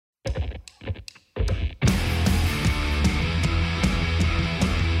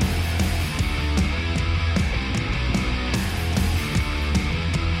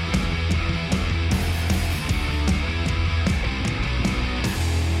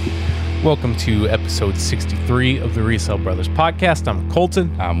Welcome to episode 63 of the Resale Brothers podcast. I'm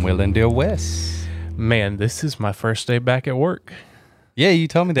Colton. I'm Willendale West. Man, this is my first day back at work. Yeah, you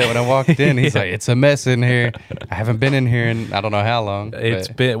told me that when I walked in. He's like, it's a mess in here. I haven't been in here in I don't know how long. It's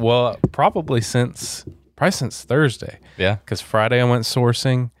been, probably since Thursday. Yeah. Because Friday I went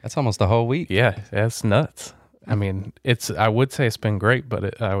sourcing. That's almost a whole week. Yeah, that's nuts. I mean, I would say it's been great,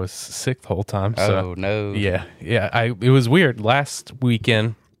 but I was sick the whole time. So, oh, no. Yeah. It was weird. Last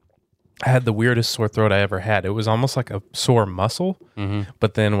weekend, I had the weirdest sore throat I ever had. It was almost like a sore muscle,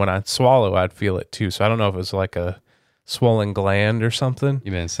 but then when I'd swallow, I'd feel it too. So I don't know if it was like a swollen gland or something.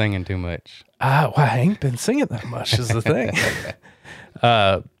 You've been singing too much. Well, I ain't been singing that much is the thing.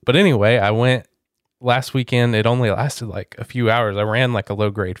 But anyway, I went last weekend. It only lasted like a few hours. I ran like a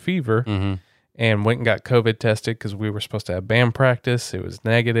low-grade fever and went and got COVID tested because we were supposed to have band practice. It was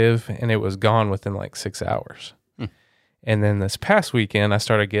negative, and it was gone within like 6 hours. And then this past weekend, I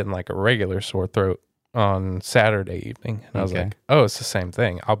started getting like a regular sore throat on Saturday evening. And I was like, oh, it's the same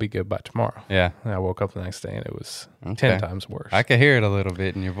thing. I'll be good by tomorrow. Yeah. And I woke up the next day and it was 10 times worse. I could hear it a little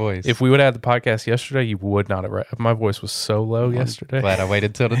bit in your voice. If we would have had the podcast yesterday, you would not have. My voice was so low yesterday. Glad I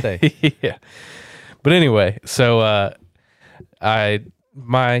waited till today. Yeah. But anyway, so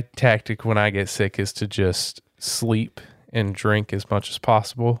my tactic when I get sick is to just sleep and drink as much as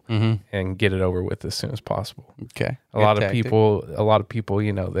possible and get it over with as soon as possible. Okay. A lot of people,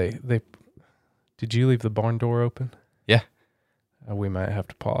 you know, they did you leave the barn door open? Yeah. We might have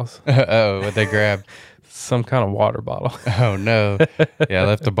to pause. Oh, what they grab? Some kind of water bottle. Oh, no. Yeah, I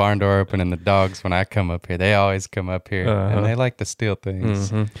left the barn door open, and the dogs, when I come up here, they always come up here, and they like to steal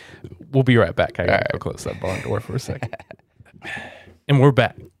things. We'll be right back. I gotta go close that barn door for a second. And we're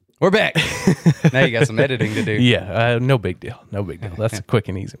back. We're back. Now you got some editing to do. Yeah, no big deal. No big deal. That's a quick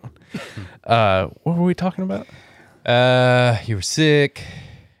and easy one. What were we talking about? You were sick.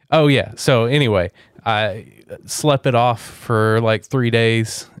 Oh, yeah. So anyway, I slept it off for like 3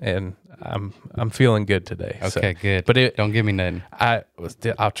 days, and I'm feeling good today. Okay, good. But don't give me nothing.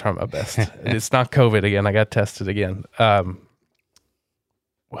 I'll try my best. It's not COVID again. I got tested again. I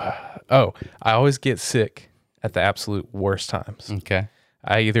always get sick at the absolute worst times. Okay.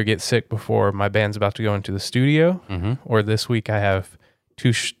 I either get sick before my band's about to go into the studio, or this week I have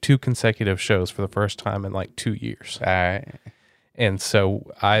two consecutive shows for the first time in like 2 years. All right. And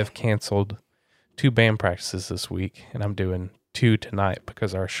so I've canceled 2 band practices this week, and I'm doing 2 tonight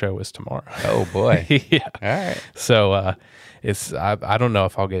because our show is tomorrow. Oh, boy. Yeah. All right. So I don't know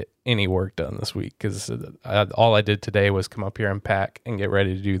if I'll get any work done this week because all I did today was come up here and pack and get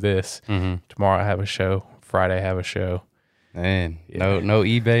ready to do this. Tomorrow I have a show. Friday I have a show. Man, no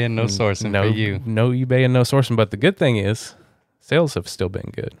eBay and no sourcing for you. No eBay and no sourcing. But the good thing is sales have still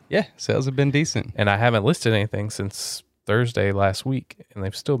been good. Yeah, sales have been decent. And I haven't listed anything since Thursday last week, and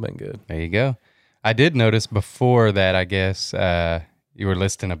they've still been good. There you go. I did notice before that, I guess, you were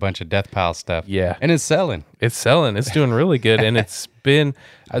listing a bunch of Death Pile stuff. Yeah. And it's selling. It's selling. It's doing really good. And it's been,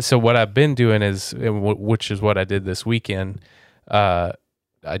 so what I've been doing is, which is what I did this weekend,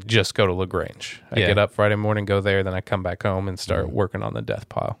 I just go to LaGrange. I get up Friday morning, go there, then I come back home and start working on the Death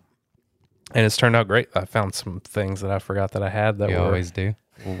Pile. And it's turned out great. I found some things that I forgot that I had that you were always do.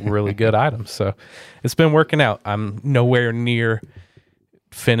 really good items. So it's been working out. I'm nowhere near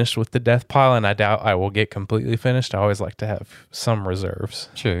finished with the Death Pile, and I doubt I will get completely finished. I always like to have some reserves.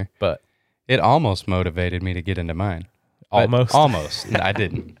 Sure. But it almost motivated me to get into mine. Almost? Almost. No, I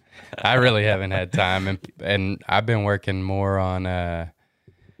didn't. I really haven't had time. And I've been working more on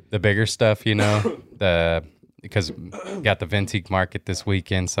the bigger stuff, you know, because got the Ventique market this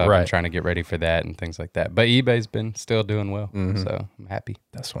weekend, so I've been trying to get ready for that and things like that. But eBay's been still doing well, so I'm happy.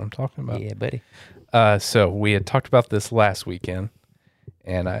 That's what I'm talking about. Yeah, buddy. So we had talked about this last weekend,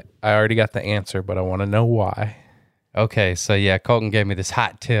 and I already got the answer, but I want to know why. Okay, so yeah, Colton gave me this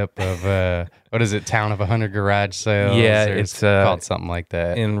hot tip of what is it, Town of 100 Garage Sales? Yeah, it's called something like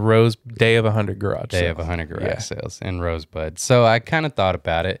that. In Day of 100 Garage Sales. Day of 100 Garage Sales in Rosebud. So I kind of thought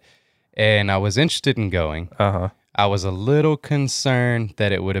about it, and I was interested in going. I was a little concerned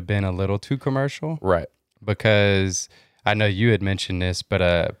that it would have been a little too commercial. Right. Because I know you had mentioned this, but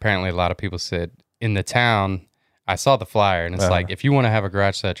apparently a lot of people said in the town, I saw the flyer, and it's like, if you want to have a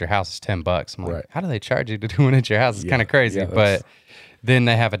garage sale at your house, it's $10. I'm like, how do they charge you to do one at your house? It's kind of crazy. Yeah, but then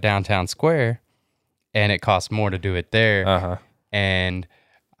they have a downtown square, and it costs more to do it there. And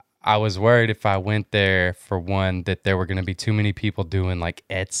I was worried if I went there, for one, that there were going to be too many people doing like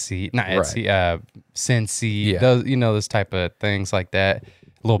Cincy, those, you know, those type of things like that,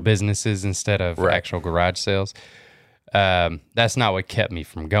 little businesses instead of actual garage sales. That's not what kept me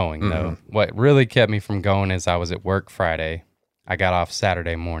from going, though. What really kept me from going is I was at work Friday. I got off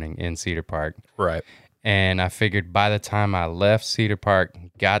Saturday morning in Cedar Park. Right. And I figured by the time I left Cedar Park,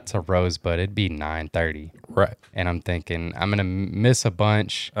 got to Rosebud, it'd be 9:30. Right. And I'm thinking, I'm going to miss a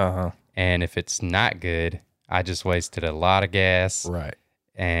bunch. Uh-huh. And if it's not good, I just wasted a lot of gas. Right.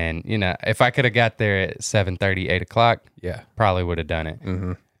 And, you know, if I could have got there at 7:30, 8 o'clock, Yeah. probably would have done it.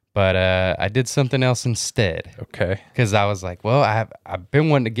 Mm-hmm. But I did something else instead. Okay. Because I was like, well, I've been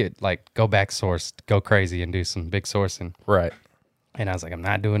wanting to get, like, go back source, go crazy and do some big sourcing. Right. And I was like, I'm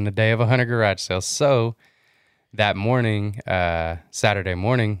not doing the day of 100 garage sales. So that morning, Saturday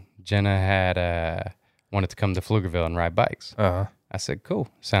morning, Jenna had wanted to come to Pflugerville and ride bikes. Uh-huh. I said, cool,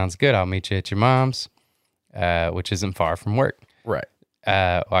 sounds good. I'll meet you at your mom's, which isn't far from work. Right.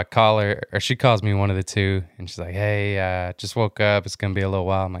 I call her, or she calls me, one of the two, and she's like, hey, just woke up. It's going to be a little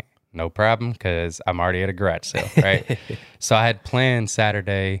while. I'm like, no problem, because I'm already at a garage sale, right? So I had planned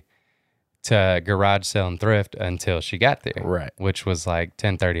Saturday to garage sale and thrift until she got there, Right. which was like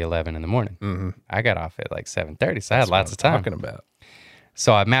 10:30, 11 in the morning. Mm-hmm. I got off at like 7:30, so I had lots of time. Talking about.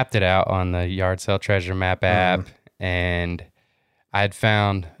 So I mapped it out on the Yard Sale Treasure Map app, and I had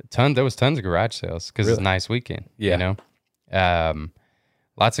found there was tons of garage sales because it's a nice weekend. Yeah. You know,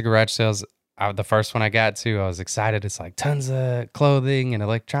 lots of garage sales. The first one I got to, I was excited. It's like tons of clothing and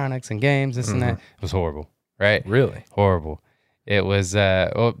electronics and games, this and that. It was horrible, right? Really? Horrible. It was,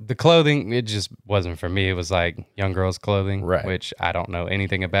 the clothing, it just wasn't for me. It was like young girls' clothing, Right. which I don't know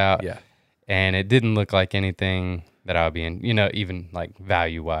anything about. Yeah. And it didn't look like anything that I would be in, you know, even like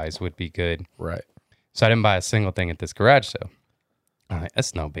value-wise would be good. Right. So I didn't buy a single thing at this garage sale. I'm like,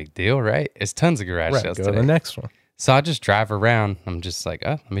 that's no big deal, right? It's tons of garage Right. sales Go today. to the next one. So I just drive around. I'm just like,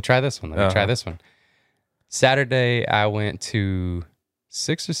 oh, let me try this one. Let me try this one. Saturday, I went to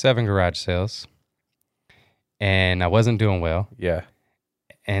 6 or 7 garage sales, and I wasn't doing well. Yeah.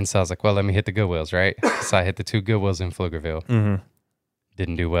 And so I was like, well, let me hit the Goodwills, right? So I hit the 2 Goodwills in Pflugerville. Mm-hmm.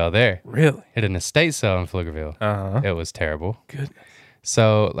 Didn't do well there. Really? Hit an estate sale in Pflugerville. Uh-huh. It was terrible. Good.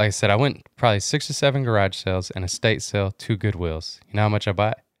 So, like I said, I went probably 6 or 7 garage sales, an estate sale, 2 Goodwills. You know how much I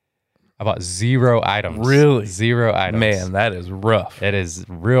bought? I bought 0 items. Really? 0 items. Man, that is rough. It is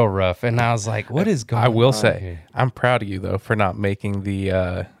real rough. And I was like, what is going on? I will say, here? I'm proud of you, though, for not making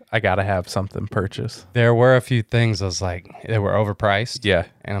the I got to have something purchase. There were a few things I was like, they were overpriced. Yeah.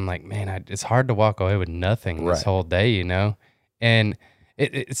 And I'm like, man, it's hard to walk away with nothing this Right. whole day, you know? And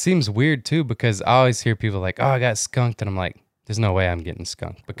it seems weird, too, because I always hear people like, oh, I got skunked. And I'm like, there's no way I'm getting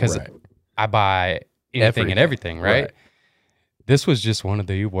skunked because Right. I buy anything and everything, right? Right. This was just one of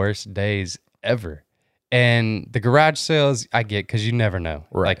the worst days ever. And the garage sales, I get because you never know.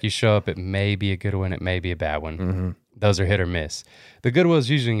 Right. Like you show up, it may be a good one, it may be a bad one. Mm-hmm. Those are hit or miss. The good ones,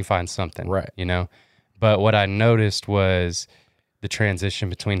 usually you find something, Right. you know? But what I noticed was the transition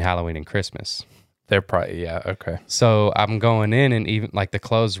between Halloween and Christmas. They're probably, yeah, okay. So I'm going in, and even like the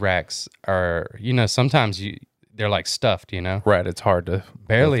clothes racks are, you know, sometimes they're like stuffed, you know? Right, it's hard to...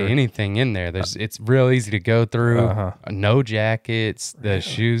 Barely anything in there. It's real easy to go through. Uh-huh. No jackets, the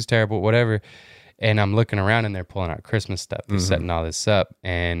shoes terrible, whatever. And I'm looking around, and they're pulling out Christmas stuff. They're setting all this up.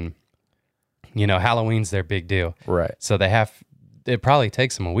 And, you know, Halloween's their big deal. Right. So it probably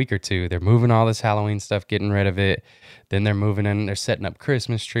takes them a week or two. They're moving all this Halloween stuff, getting rid of it. Then they're moving in, they're setting up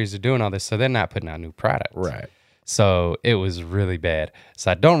Christmas trees, they're doing all this. So they're not putting out new product. Right. So it was really bad.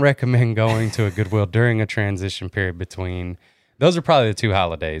 So I don't recommend going to a Goodwill during a transition period between. Those are probably the 2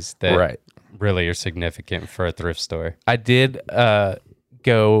 holidays that really are significant for a thrift store. I did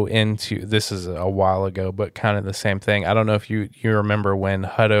go into, this is a while ago, but kind of the same thing. I don't know if you remember when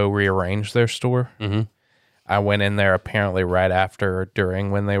Hutto rearranged their store. Mm-hmm. I went in there apparently right after or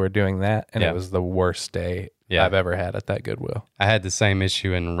during when they were doing that, and Yeah. it was the worst day Yeah. I've ever had at that Goodwill. I had the same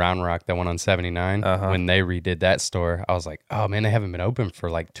issue in Round Rock, that one on 79. When they redid that store, I was like, oh man, they haven't been open for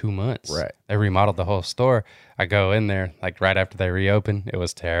like 2 months. Right. They remodeled the whole store. I go in there like right after they reopened. It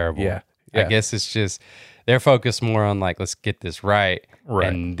was terrible. Yeah. I guess it's just they're focused more on like, let's get this right. Right.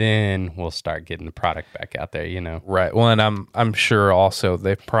 And then we'll start getting the product back out there, you know? Right. Well, and I'm sure also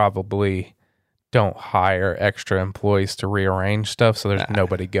they probably don't hire extra employees to rearrange stuff, so there's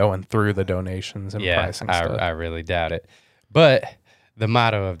nobody going through the donations and pricing stuff. I really doubt it. But the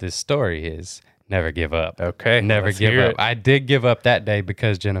motto of this story is never give up. Okay. Never let's give hear up. it. I did give up that day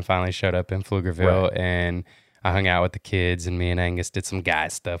because Jenna finally showed up in Pflugerville, and I hung out with the kids, and me and Angus did some guy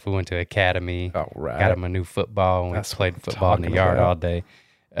stuff. We went to academy. All right. Got him a new football, and we That's played what I'm football in the talking yard about. all day.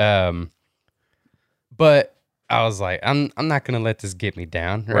 But I was like, I'm not going to let this get me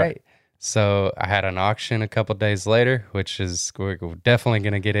down, right? So I had an auction a couple days later, which is we're definitely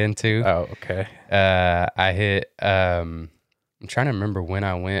going to get into. Oh, okay. I hit, I'm trying to remember when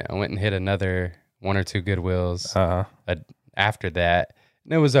I went. I went and hit another 1 or 2 Goodwills. after that,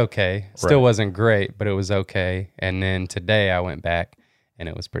 and it was okay. Still wasn't great, but it was okay. And then today I went back, and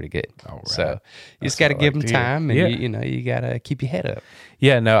it was pretty good. All right. So you just got to give them time, and you got to keep your head up.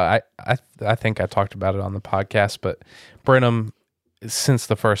 Yeah, no, I think I talked about it on the podcast, but Brenham, since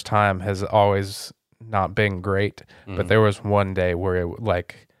the first time, has always not been great. But there was one day where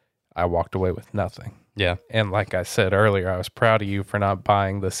I walked away with nothing. Yeah. And like I said earlier, I was proud of you for not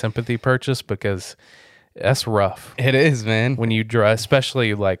buying the sympathy purchase, because that's rough. It is, man. When you drive,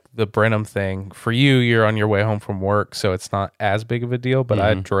 especially like the Brenham thing, for you, you're on your way home from work, so it's not as big of a deal, but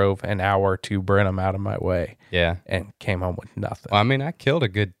I drove an hour to Brenham out of my way. Yeah. And came home with nothing. Well, I mean, I killed a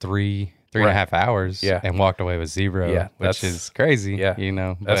good three and a half hours and walked away with zero, which is crazy.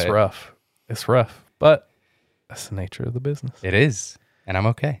 Yeah. That's rough. It's rough, but that's the nature of the business. It is. And I'm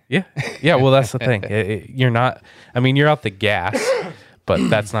okay. Yeah. Yeah. Well, that's the thing. You're not, I mean, you're out the gas, but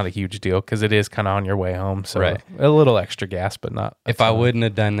that's not a huge deal because it is kind of on your way home. So a little extra gas, but not. If I wouldn't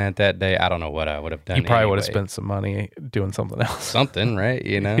have done that day, I don't know what I would have done. You probably would have spent some money doing something else. Something, right?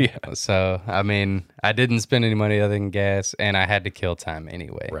 Yeah. So, I mean, I didn't spend any money other than gas, and I had to kill time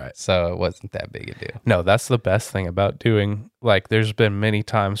anyway. Right. So it wasn't that big a deal. No, that's the best thing about doing, like, there's been many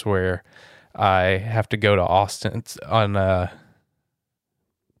times where I have to go to Austin on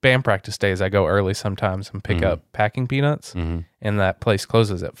band practice days. I go early sometimes and pick up packing peanuts, and that place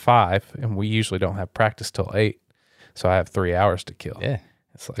closes at 5, and we usually don't have practice till 8, so I have 3 hours to kill. Yeah,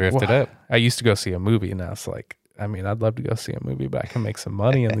 it's like drifted up. I used to go see a movie, and now it's like, I mean, I'd love to go see a movie, but I can make some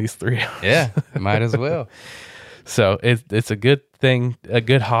money in these 3 hours. Yeah, might as well. So it's a good thing, a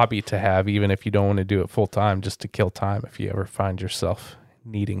good hobby to have, even if you don't want to do it full time, just to kill time if you ever find yourself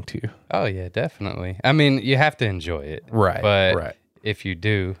needing to. Oh yeah, definitely. I mean, you have to enjoy it, right? But if you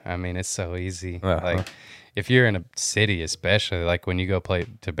do, I mean, it's so easy. Like if you're in a city, especially like when you go play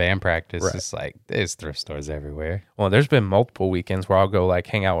to band practice, it's like there's thrift stores everywhere. Well, there's been multiple weekends where I'll go like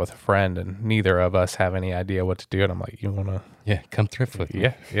hang out with a friend, and neither of us have any idea what to do, and I'm like, you want to? Yeah, come thrift with me.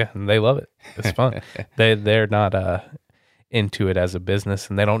 Yeah, and they love it. It's fun. They're not into it as a business,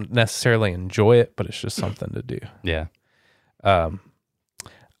 and they don't necessarily enjoy it, but it's just something to do. Yeah.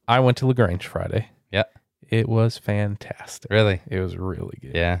 I went to LaGrange Friday. Yeah. It was fantastic. Really? It was really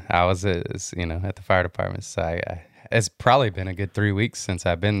good. Yeah. I was, at the fire department. So it's probably been a good 3 weeks since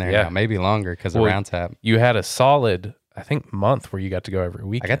I've been there now, maybe longer because of Round Top. You had a solid, I think, month where you got to go every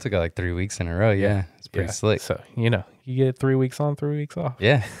week. I got to go like 3 weeks in a row. Yeah. It's pretty slick. So, you get 3 weeks on, 3 weeks off.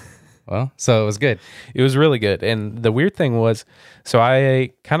 Yeah. Well, so it was good. It was really good. And the weird thing was, so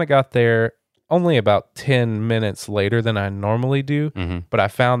I kind of got there only about 10 minutes later than I normally do, but I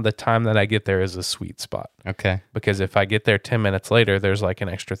found the time that I get there is a sweet spot. Okay. Because if I get there 10 minutes later, there's like an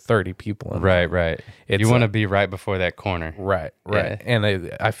extra 30 people in there. Right. You want to be right before that corner. Right. Yeah.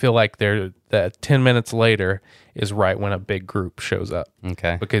 And I feel like that 10 minutes later is right when a big group shows up.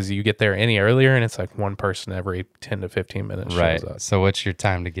 Okay. Because you get there any earlier, and it's like one person every 10 to 15 minutes shows up. So what's your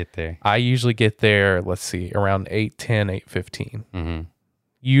time to get there? I usually get there, let's see, around 8:10, 8:15.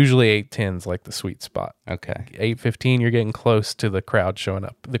 Usually 8:10 is like the sweet spot. Okay. 8:15, you're getting close to the crowd showing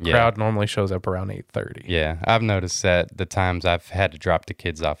up. The crowd normally shows up around 8:30. Yeah, I've noticed that the times I've had to drop the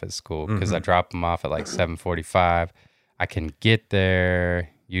kids off at school, because I drop them off at like 7:45. I can get there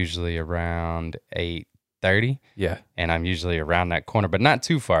usually around 8:30. Yeah. And I'm usually around that corner, but not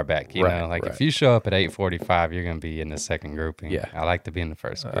too far back. You know, like if you show up at 8:45, you're going to be in the second grouping. Yeah. I like to be in the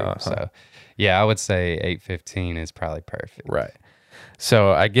first group. So, yeah, I would say 8:15 is probably perfect. Right.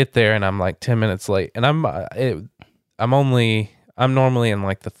 So I get there and I'm like 10 minutes late, and I'm normally in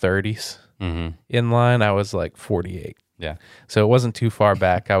like the 30s in line. I was like 48. Yeah. So it wasn't too far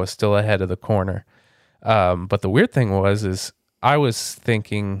back. I was still ahead of the corner. But the weird thing is I was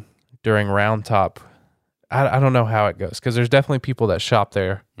thinking during Round Top, I don't know how it goes, because there's definitely people that shop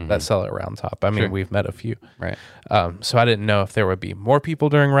there that sell at Round Top. I mean, we've met a few. Right. So I didn't know if there would be more people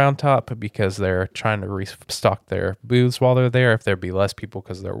during Round Top because they're trying to restock their booths while they're there, if there'd be less people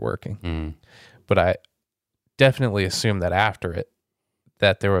because they're working. But I definitely assumed that after it,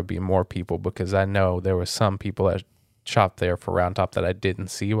 that there would be more people, because I know there was some people that shopped there for Round Top that I didn't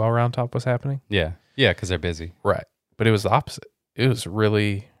see while Round Top was happening. Yeah. Yeah, because they're busy. Right. But it was the opposite. It was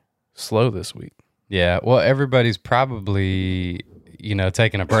really slow this week. Yeah, well, everybody's probably,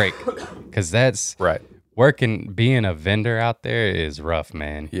 taking a break, because that's being a vendor out there is rough,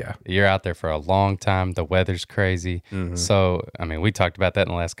 man. Yeah. You're out there for a long time. The weather's crazy. So, I mean, we talked about that in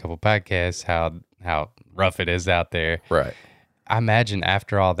the last couple podcasts, how rough it is out there. Right. I imagine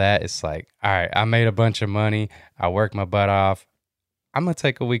after all that, it's like, all right, I made a bunch of money. I worked my butt off. I'm going to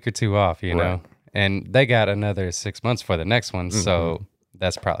take a week or two off, you know? And they got another 6 months for the next one, so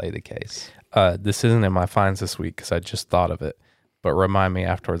that's probably the case. This isn't in my finds this week because I just thought of it. But remind me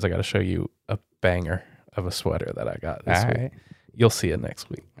afterwards. I got to show you a banger of a sweater that I got this week. Right. You'll see it next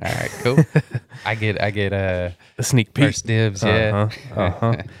week. All right, cool. I get a sneak peek. First dibs, yeah.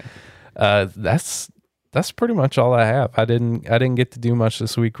 That's pretty much all I have. I didn't get to do much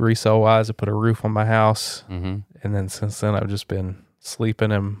this week resale wise. I put a roof on my house, and then since then I've just been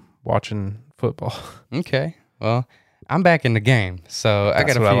sleeping and watching football. Okay, well, I'm back in the game, so I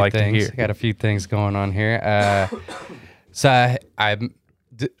got a few things. I got a few things going on here. So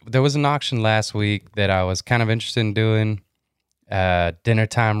there was an auction last week that I was kind of interested in doing. Dinner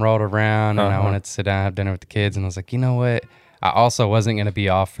time rolled around, and I wanted to sit down and have dinner with the kids, and I was like, you know what? I also wasn't going to be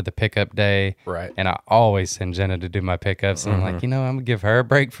off for the pickup day. Right. And I always send Jenna to do my pickups. And I'm like, I'm going to give her a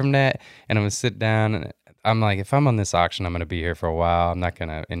break from that. And I'm going to sit down. And I'm like, if I'm on this auction, I'm going to be here for a while. I'm not going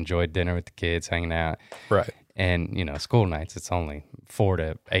to enjoy dinner with the kids, hanging out. Right. And, school nights, it's only 4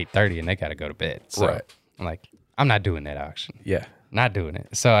 to 8:30 and they got to go to bed. So right. I'm like, I'm not doing that auction. Yeah. Not doing it.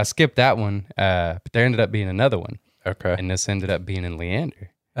 So I skipped that one. But there ended up being another one. Okay. And this ended up being in Leander.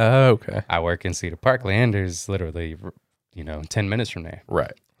 Oh, okay. I work in Cedar Park. Leander's literally 10 minutes from there.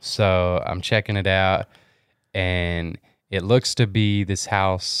 Right. So I'm checking it out, and it looks to be this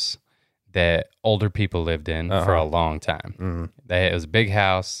house that older people lived in for a long time. It was a big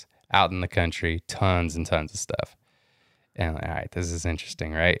house out in the country, tons and tons of stuff. And I'm like, all right, this is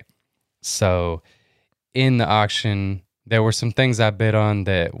interesting, right? So in the auction, there were some things I bid on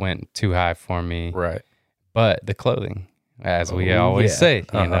that went too high for me. Right. But the clothing, as we always say,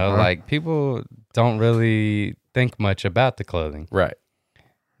 like people don't really think much about the clothing. Right.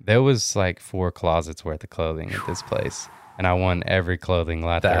 There was like 4 closets worth of clothing at this place, and I won every clothing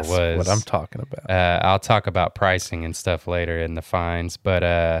lot there was. That's what I'm talking about. I'll talk about pricing and stuff later in the finds, but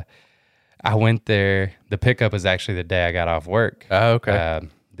I went there. The pickup was actually the day I got off work. Oh, okay.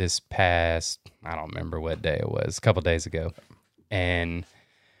 This past, I don't remember what day it was, a couple days ago, and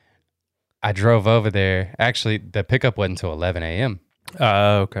I drove over there. Actually, the pickup wasn't until 11 a.m.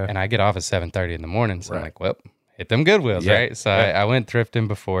 Okay. And I get off at 7:30 in the morning, so I'm like, well, hit them Goodwills, right? So I went thrifting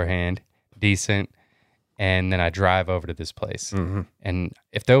beforehand, decent, and then I drive over to this place. And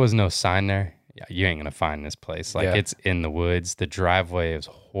if there was no sign there, you ain't gonna find this place. Like it's in the woods. The driveway is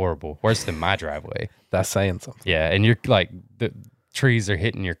horrible, worse than my driveway. That's saying something. Yeah, and you're like the trees are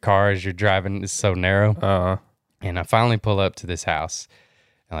hitting your car as you're driving. It's so narrow. And I finally pull up to this house.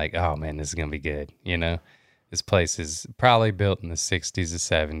 I'm like, oh man, this is gonna be good. This place is probably built in the 60s or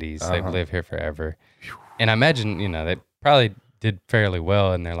 70s. They've lived here forever. And I imagine, they probably did fairly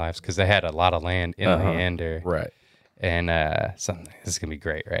well in their lives because they had a lot of land in Leander. Right. And something, this is going to be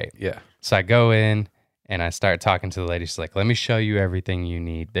great, right? Yeah. So I go in and I start talking to the lady. She's like, let me show you everything you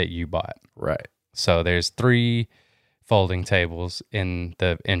need that you bought. Right. So there's 3 folding tables in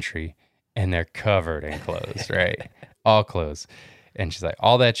the entry, and they're covered in clothes, right? All clothes. And she's like,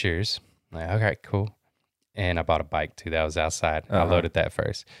 all that's yours. I'm like, okay, cool. And I bought a bike too that was outside. I loaded that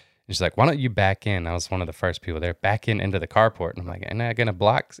first. And she's like, why don't you back in? I was one of the first people there. Back in into the carport. And I'm like, am I going to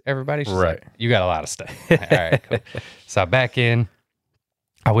block everybody? She's like, you got a lot of stuff. Like, all right, cool. So I back in.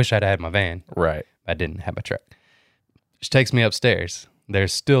 I wish I'd had my van. Right. I didn't have my truck. She takes me upstairs.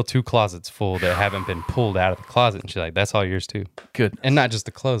 There's still 2 closets full that haven't been pulled out of the closet. And she's like, that's all yours too. Good. And not just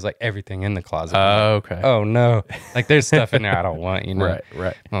the clothes, like everything in the closet. Okay. Oh no. Like there's stuff in there I don't want, Right.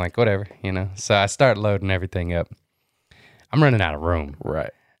 I'm like, whatever, So I start loading everything up. I'm running out of room.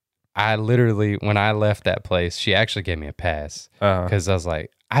 Right. I literally, when I left that place, she actually gave me a pass because I was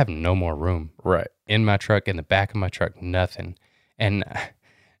like, I have no more room. Right. In my truck, in the back of my truck, nothing. And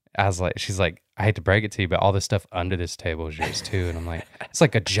I was like, she's like, I hate to break it to you, but all this stuff under this table is yours too. And I'm like, it's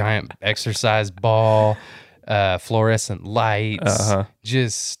like a giant exercise ball, fluorescent lights,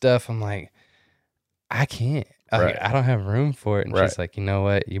 just stuff. I'm like, I can't. I don't have room for it. And she's like, you know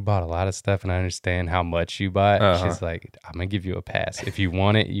what? You bought a lot of stuff, and I understand how much you bought. She's like, I'm going to give you a pass. If you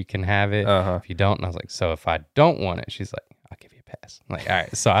want it, you can have it. If you don't, and I was like, so if I don't want it, she's like, I'll give you a pass. I'm like, all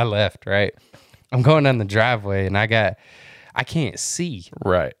right. So I left, right? I'm going down the driveway, and I can't see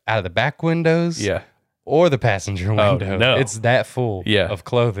out of the back windows or the passenger window. Oh, no. It's that full of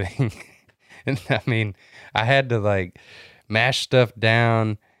clothing. And I mean, I had to like mash stuff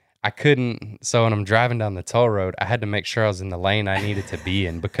down. I couldn't. So when I'm driving down the toll road, I had to make sure I was in the lane I needed to be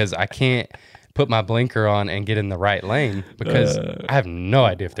in because I can't put my blinker on and get in the right lane because I have no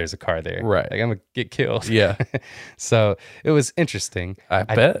idea if there's a car there. Right. Like I'm going to get killed. Yeah. So it was interesting. I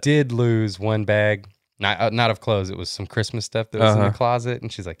bet. I did lose one bag. Not of clothes. It was some Christmas stuff that was in the closet.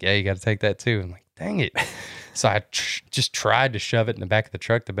 And she's like, yeah, you got to take that too. I'm like, dang it. So I just tried to shove it in the back of the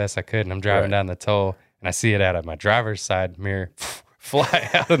truck the best I could. And I'm driving down the toll and I see it out of my driver's side mirror fly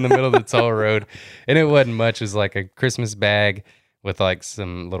out in the middle of the toll road. And it wasn't much. It was like a Christmas bag with like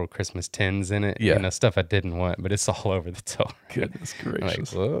some little Christmas tins in it. Yeah. You know, stuff I didn't want, but it's all over the toll road. Goodness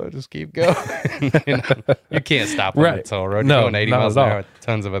gracious. Like, well, just keep going. You know, you can't stop on the toll road. You're No, going 80 not miles at an all. hour with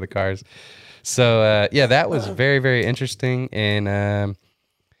tons of other cars. So, yeah, that was very, very interesting. And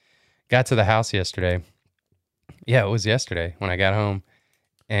got to the house yesterday. Yeah, it was yesterday when I got home.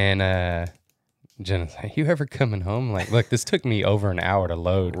 And Jenna's like, you ever coming home? Like, look, this took me over an hour to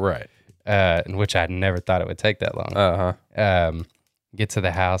load. Right. Which I never thought it would take that long. Uh-huh. Get to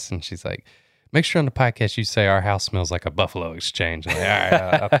the house, and she's like, make sure on the podcast you say our house smells like a Buffalo Exchange. I'm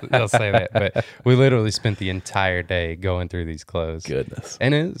like, all right, I'll say that. But we literally spent the entire day going through these clothes. Goodness.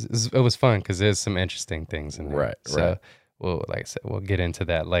 And it was fun because there's some interesting things in there. Right, So, right. well, like I said, we'll get into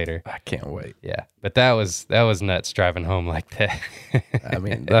that later. I can't wait. Yeah. But that was nuts driving home like that. I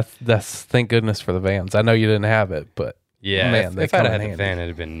mean, that's thank goodness for the vans. I know you didn't have it, but Yeah, man, they if I'd come had in the handy. van, it'd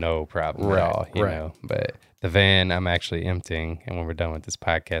have been no problem Right, at all, you right. know. But the van, I'm actually emptying, and when we're done with this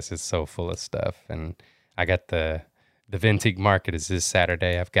podcast, it's so full of stuff. And I got the Ventique Market is this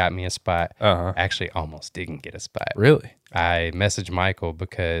Saturday. I've got me a spot. Uh-huh. Actually, almost didn't get a spot. Really? I messaged Michael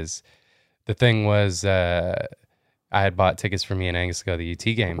because the thing was, I had bought tickets for me and Angus to go to the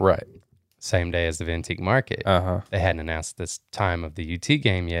UT game. Right. Same day as the Ventique Market. Uh-huh. They hadn't announced this time of the UT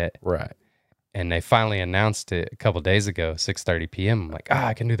game yet. Right. And they finally announced it a couple days ago, 6:30 p.m. I'm like,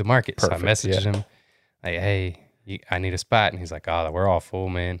 I can do the market. Perfect, So I messaged him, like, hey, I need a spot. And he's like, we're all full,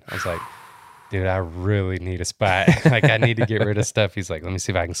 man. I was like, dude, I really need a spot. Like, I need to get rid of stuff. He's like, let me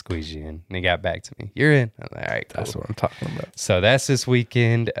see if I can squeeze you in. And he got back to me. You're in. I'm like, all right, cool. That's what I'm talking about. So that's this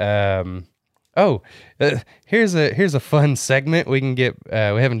weekend. Here's a fun segment we can get. We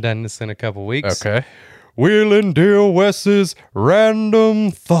haven't done this in a couple weeks. Okay. Will and Dale West's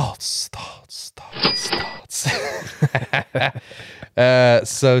random thoughts.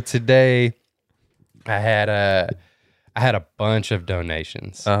 So today I had a bunch of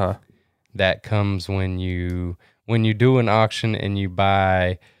donations. Uh-huh. That comes when you do an auction and you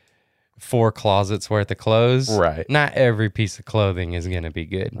buy 4 closets worth of clothes. Right. Not every piece of clothing is going to be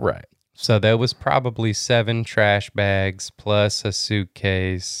good. Right. So there was probably 7 trash bags plus a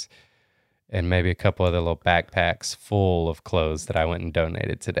suitcase and maybe a couple other little backpacks full of clothes that I went and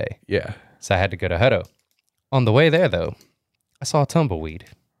donated today. Yeah. So I had to go to Hutto. On the way there, though, I saw a tumbleweed.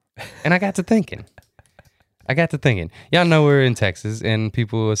 And I got to thinking. Y'all know we're in Texas, and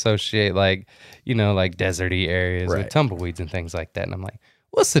people associate, like, you know, like deserty areas with Right. tumbleweeds and things like that. And I'm like,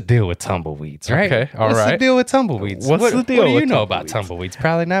 what's the deal with tumbleweeds, right? Okay, all What's the right. deal with tumbleweeds? What's the deal What do you with know about tumbleweeds? tumbleweeds?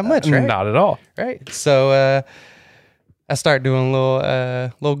 Probably not much, right? Not at all. Right. So I start doing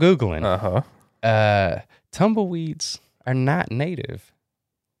a little Googling. Uh-huh. Tumbleweeds are not native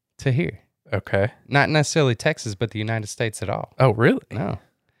to here. Okay. Not necessarily Texas, but the United States at all. Oh, really? No.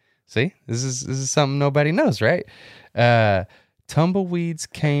 See, this is something nobody knows, right? Tumbleweeds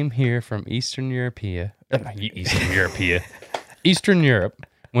came here from Eastern Europe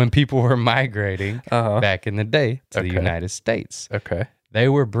when people were migrating back in the day to the Okay. United States. Okay. They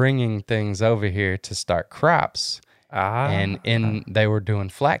were bringing things over here to start crops. And they were doing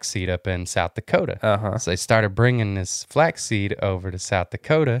flaxseed up in South Dakota. Uh-huh. So they started bringing this flaxseed over to South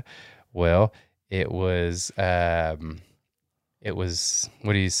Dakota. Well, it was what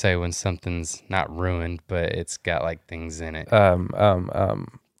do you say when something's not ruined, but it's got like things in it?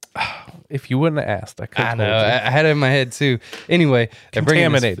 If you wouldn't have asked, I could I have know. told you. I had it in my head too. Anyway, they're bringing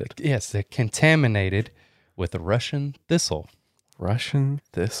this- Contaminated. yes, they're contaminated with Russian thistle. Russian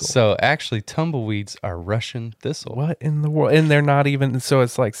thistle. So actually, tumbleweeds are Russian thistle. What in the world? And they're not even, so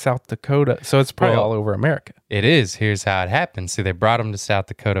it's like South Dakota. So it's probably Well, all over America. It is. Here's how it happened. See, they brought them to South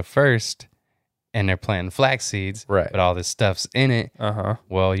Dakota first, and they're planting flax seeds. Right. But all this stuff's in it. Uh-huh.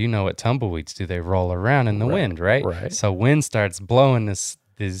 Well, you know what tumbleweeds do. They roll around in the Right, wind, right? right. So wind starts blowing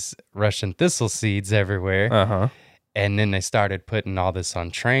these Russian thistle seeds everywhere. Uh-huh. And then they started putting all this on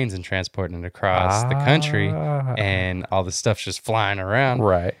trains and transporting it across the country. And all this stuff's just flying around.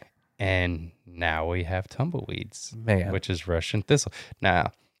 Right. And now we have tumbleweeds, Man. which is Russian thistle.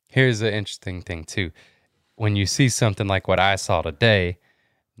 Now, here's the interesting thing, too. When you see something like what I saw today,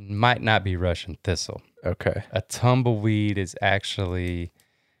 might not be Russian thistle. Okay. A tumbleweed is actually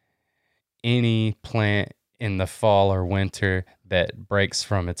any plant in the fall or winter that breaks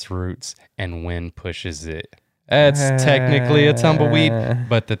from its roots and wind pushes it. That's technically a tumbleweed,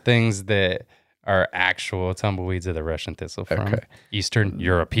 but the things that are actual tumbleweeds of the Russian thistle from Eastern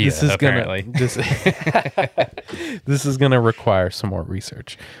European. Apparently, this is gonna require some more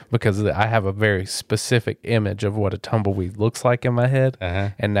research because I have a very specific image of what a tumbleweed looks like in my head,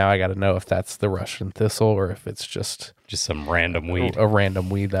 and now I got to know if that's the Russian thistle or if it's just some random weed, a random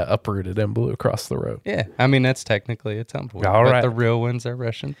weed that uprooted and blew across the road. Yeah, I mean that's technically a tumbleweed, but the real ones are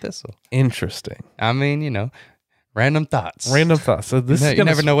Russian thistle. Interesting. I mean, random thoughts. So this is you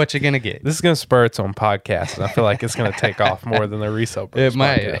never know what you're gonna get. This is gonna spur its own podcast, and I feel like it's gonna take off more than the Resale Brothers. It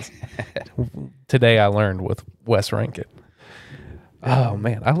might. Today I learned with Wes Rankin. Oh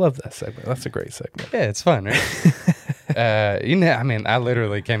man, I love that segment. That's a great segment. Yeah, it's fun, right? I mean, I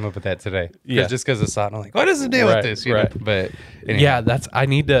literally came up with that today. Yeah, just because I saw it, I'm like, what is the deal with this? You know? But anyway. Yeah, I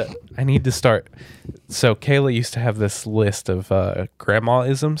need to start. So Kayla used to have this list of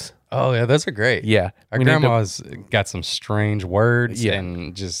grandma-isms. Oh yeah, those are great. Yeah, our grandma's got some strange words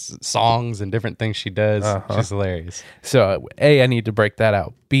and just songs and different things she does. She's hilarious. So A, I need to break that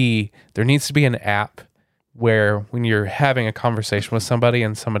out. B, there needs to be an app where when you're having a conversation with somebody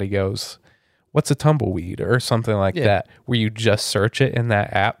and somebody goes, "What's a tumbleweed?" or something like that, where you just search it in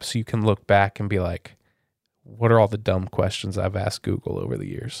that app so you can look back and be like, "What are all the dumb questions I've asked Google over the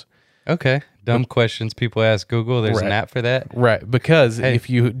years?" Okay. Dumb questions people ask Google. There's an app for that? Right. Because if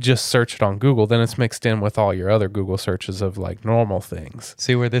you just search it on Google, then it's mixed in with all your other Google searches of like normal things.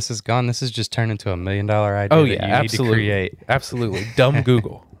 See where this has gone? This has just turned into $1 million idea that you need to create. Absolutely. Dumb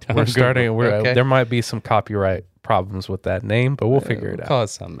Google. There might be some copyright problems with that name, but we'll figure it out. Call it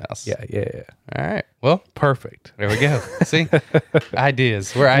something else. Yeah. All right. Well, perfect. There we go. See?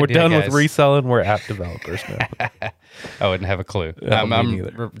 Ideas. We're done guys. with reselling. We're app developers now. I wouldn't have a clue. I'm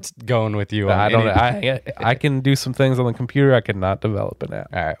going with you. I don't know. I can do some things on the computer. I cannot develop an app.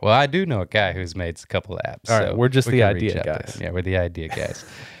 All right. Well, I do know a guy who's made a couple of apps. All right. We're just the idea guys. Yeah, we're the idea guys.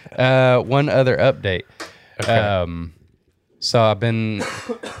 One other update. Okay. So I've been,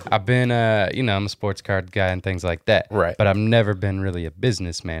 I'm a sports card guy and things like that. Right. But I've never been really a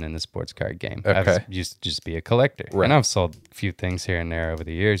businessman in the sports card game. Okay. I've used to just be a collector. Right. And I've sold a few things here and there over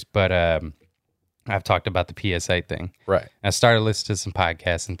the years, but I've talked about the PSA thing. Right. I started listening to some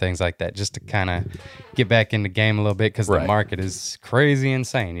podcasts and things like that just to kind of get back in the game a little bit because the market is crazy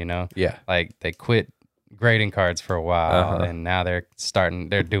insane, Yeah. Like they quit grading cards for a while and now they're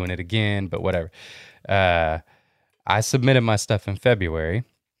doing it again, but whatever. I submitted my stuff in February.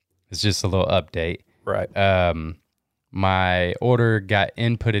 It's just a little update. Right. My order got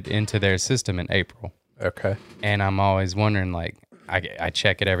inputted into their system in April. Okay. And I'm always wondering, like, I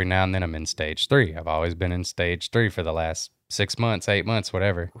check it every now and then. I'm in stage 3. I've always been in stage 3 for the last 6 months, 8 months,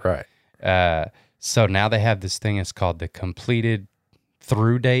 whatever. Right. So now they have this thing. It's called the completed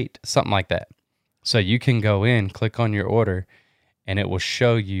through date, something like that. So you can go in, click on your order, and it will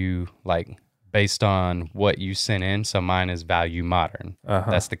show you, like, based on what you sent in. So mine is value modern.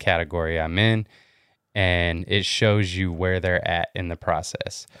 That's the category I'm in. And it shows you where they're at in the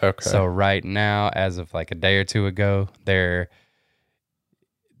process. Okay. So right now, as of like a day or two ago, they're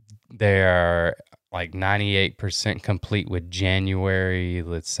like 98% complete with January,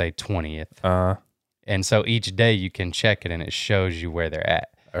 let's say 20th. And so each day you can check it and it shows you where they're at.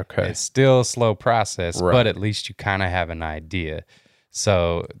 Okay. It's still a slow process, but at least you kind of have an idea.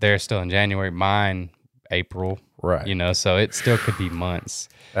 So they're still in January, mine April, right? So it still could be months.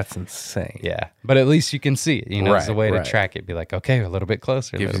 That's insane. Yeah, but at least you can see it. There's a way to track it. Be like, okay, a little bit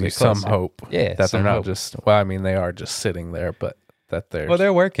closer. Gives you some hope. Yeah, that they're not just. Well, I mean, they are just sitting there, but that they're. Well,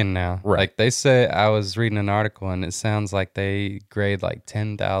 they're working now. Right. Like they said, I was reading an article, and it sounds like they grade like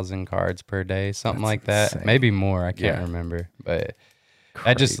 10,000 cards per day, something like that. Insane. Maybe more. I can't remember, but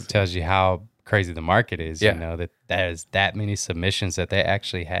that just tells you how crazy the market is. That there's that many submissions that they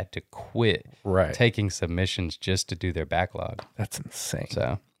actually had to quit taking submissions just to do their backlog. That's insane.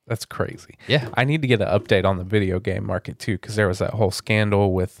 So that's crazy. Yeah, I need to get an update on the video game market too, because there was that whole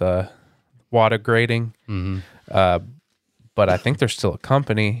scandal with WATA grading. But I think there's still a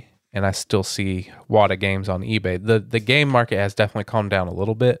company, and I still see WATA games on eBay. The game market has definitely calmed down a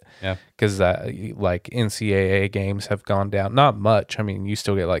little bit. Yeah. Because like NCAA games have gone down. Not much. I mean, you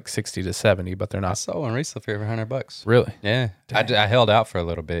still get like 60 to 70, but they're not. I saw one recently for $100. Really? Yeah. I held out for a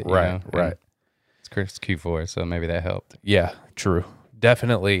little bit. Right. It's Q4, so maybe that helped. Yeah, true.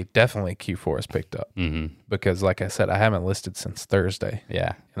 Definitely Q4 has picked up. Because like I said, I haven't listed since Thursday.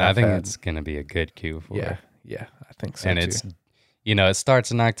 Yeah. And I think it's going to be a good Q4. Yeah, I think so and too. It's, it starts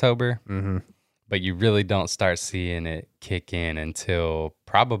in October, but you really don't start seeing it kick in until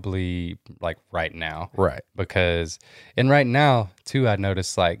probably like right now. Right. Because, and right now too, I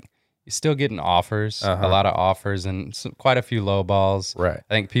noticed like you're still getting offers, a lot of offers, and quite a few low balls. Right.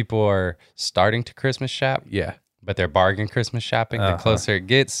 I think people are starting to Christmas shop. Yeah. But they're bargain Christmas shopping. The closer it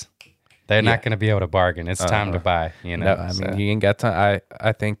gets, they're not going to be able to bargain. It's time to buy, you know? No, I mean, you ain't got time.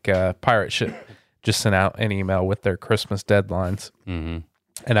 I think Pirate Ship just sent out an email with their Christmas deadlines. Mm-hmm.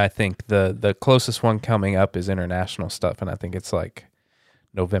 And I think the closest one coming up is international stuff. And I think it's like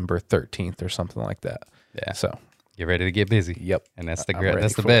November 13th or something like that. Yeah. So get ready to get busy. Yep. And that's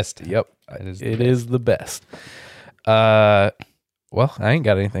the best. Yep. It is the best. Well, I ain't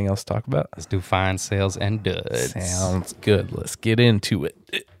got anything else to talk about. Let's do fine sales and duds. Sounds good. Let's get into it.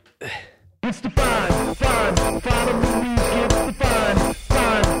 It's the fine of the week. It's the fine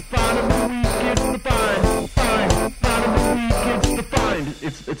of the week. It's the fine of the week. It's the find.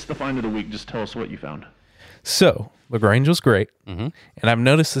 It's the find of the week. Just tell us what you found. So LaGrange was great, and I've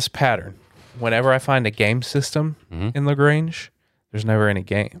noticed this pattern. Whenever I find a game system in LaGrange, there's never any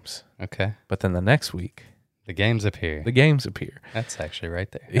games. Okay. But then the next week, the games appear. The games appear. That's actually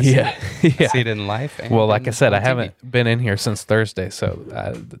right there. Yeah. I see it in life. Well, like I said, I haven't been in here since Thursday, so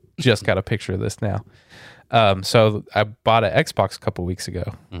I just got a picture of this now. So I bought an Xbox a couple weeks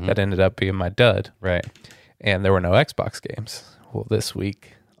ago. That ended up being my dud. Right. And there were no Xbox games. Well, this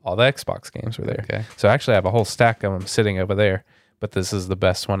week, all the Xbox games were there. Okay. So actually, I have a whole stack of them sitting over there, but this is the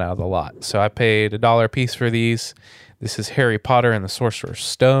best one out of the lot. So I paid $1 a piece for these. This is Harry Potter and the Sorcerer's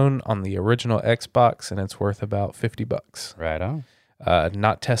Stone on the original Xbox, and it's worth about $50. Right on.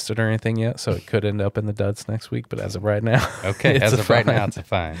 Not tested or anything yet, so it could end up in the duds next week, but as of right now, okay, as of right now, it's a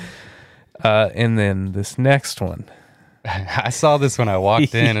fine. And then this next one. I saw this when I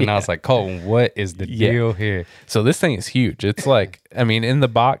walked in, and I was like, Colton, what is the deal here? So this thing is huge. It's like, I mean, in the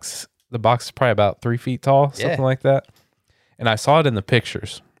box is probably about 3 feet tall, something like that. And I saw it in the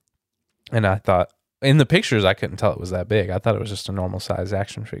pictures, and I thought, in the pictures, I couldn't tell it was that big. I thought it was just a normal size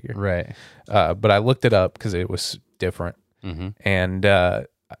action figure. Right. But I looked it up because it was different. And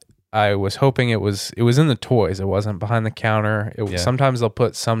I was hoping it was in the toys. It wasn't behind the counter. Sometimes they'll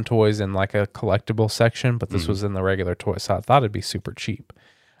put some toys in like a collectible section, but this was in the regular toy. So I thought it'd be super cheap.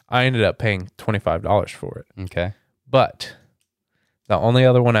 I ended up paying $25 for it. Okay. But the only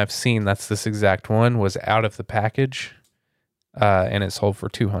other one I've seen that's this exact one was out of the package, and it sold for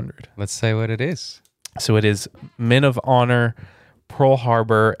 $200. Let's say what it is. So it is Men of Honor Pearl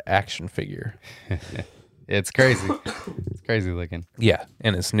Harbor action figure. It's crazy. It's crazy looking. Yeah,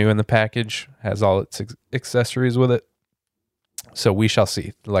 and it's new in the package, has all its accessories with it. So we shall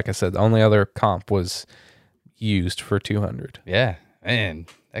see. Like I said, the only other comp was used for $200. Yeah, man,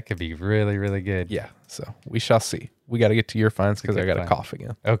 that could be really, really good. Yeah, so we shall see. We got to get to your finds because I got to cough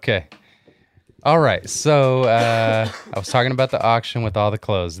again. Okay. All right, so I was talking about the auction with all the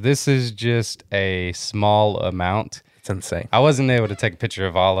clothes. This is just a small amount. It's insane. I wasn't able to take a picture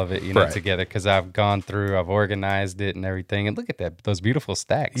of all of it, together because I've gone through, I've organized it and everything. And look at that, those beautiful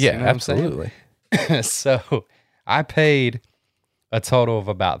stacks. Yeah, you know absolutely. So I paid a total of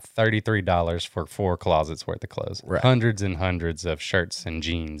about $33 for 4 closets worth of clothes. Right. Hundreds and hundreds of shirts and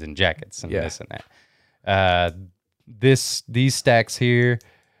jeans and jackets and this and that. These stacks here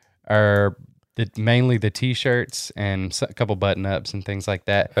are mainly the t-shirts and a couple button-ups and things like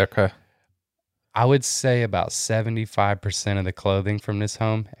that. Okay. I would say about 75% of the clothing from this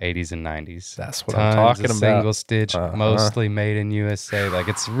home, 80s and 90s. That's what I'm talking about. Single stitch, mostly made in USA. Like,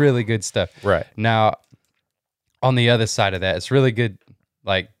 it's really good stuff. Right. Now, on the other side of that, it's really good.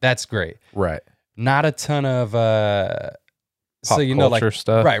 Like, that's great. Right. Not a ton of Pop culture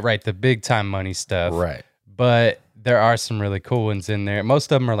stuff. Right. The big time money stuff. Right. But there are some really cool ones in there.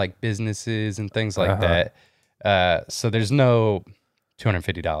 Most of them are like businesses and things like that. So there's no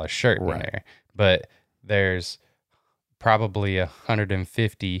 $250 shirt in there, but there's probably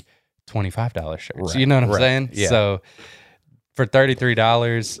 $150 $25 shirts. Right. You know what I'm saying? Yeah. So for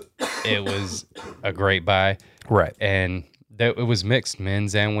 $33, it was a great buy. Right. And it was mixed,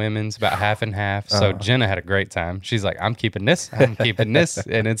 men's and women's, about half and half. So Jenna had a great time. She's like, I'm keeping this, and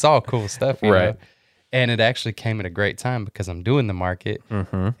it's all cool stuff, you know? And it actually came at a great time because I'm doing the market,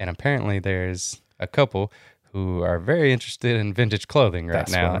 and apparently there's a couple who are very interested in vintage clothing now,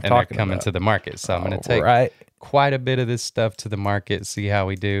 and they're coming to the market. So I'm going to take quite a bit of this stuff to the market, see how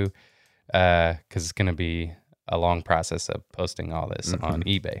we do, because it's going to be a long process of posting all this on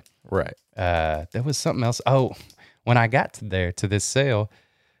eBay. Right. There was something else. Oh, when I got to this sale,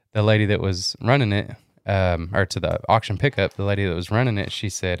 the lady that was running it, or to the auction pickup, the lady that was running it, she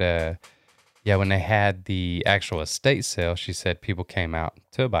said, yeah, when they had the actual estate sale, she said people came out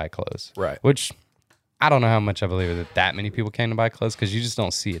to buy clothes. Right. Which I don't know how much I believe that many people came to buy clothes because you just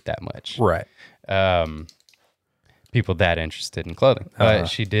don't see it that much. Right. people that interested in clothing. But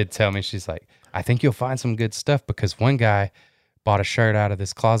she did tell me, she's like, I think you'll find some good stuff because one guy bought a shirt out of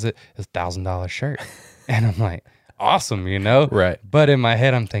this closet. It's $1,000 shirt. And I'm like, awesome, you know? Right. But in my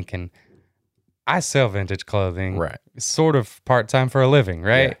head, I'm thinking, I sell vintage clothing, Right. sort of part-time for a living,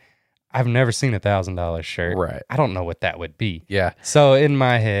 right? Yeah. I've never seen a $1,000 shirt. Right. I don't know what that would be. Yeah. So in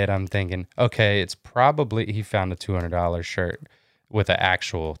my head, I'm thinking, okay, it's probably he found a $200 shirt with an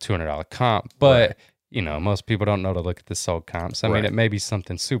actual $200 comp, but Right. you know, most people don't know to look at the sold comps. I Right. mean, it may be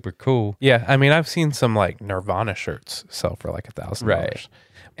something super cool. Yeah. I mean, I've seen some like Nirvana shirts sell for like $1,000. Right.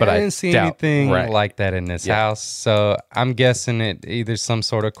 But I I didn't see doubt- anything right. like that in this Yeah. house. So I'm guessing it either some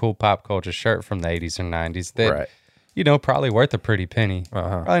sort of cool pop culture shirt from the 80s or 90s that, Right. you know, probably worth a pretty penny.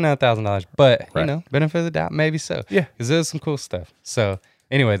 Uh-huh. Probably not $1,000, but, you Right. know, benefit of the doubt, maybe so. Yeah. Because there's some cool stuff. So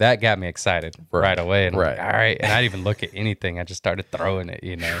anyway, that got me excited right away. And I'm Right. like, all right. And I didn't even look at anything. I just started throwing it,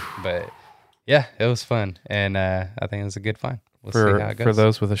 you know. But yeah, it was fun. And I think it was a good find. We'll see how it goes. For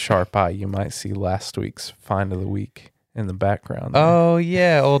those with a sharp eye, you might see last week's find of the week in the background. Oh,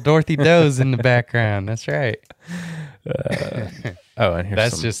 yeah. Old Dorothy Doe's in the background. That's right. Oh, and here's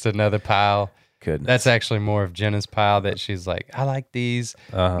That's some just another pile. goodness. That's actually more of Jenna's pile that she's like, I like these.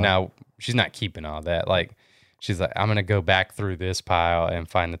 Uh-huh. Now, she's not keeping all that. Like, she's like, I'm going to go back through this pile and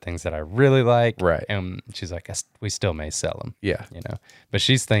find the things that I really like. Right. And she's like, we still may sell them. Yeah. You know, but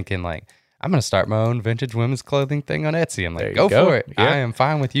she's thinking like, I'm going to start my own vintage women's clothing thing on Etsy. I'm There like, you go go. for it. Yeah. I am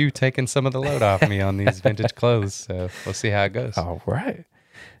fine with you taking some of the load off me on these vintage clothes. So we'll see how it goes. All right.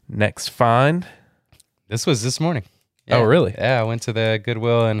 Next find. This was this morning. Oh, really? Yeah, I went to the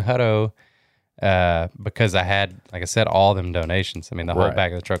Goodwill in Hutto because I had, like I said, all them donations. I mean, the whole Right.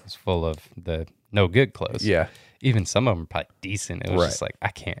 back of the truck was full of the no good clothes. Yeah. Even some of them are probably decent. It was Right. just like, I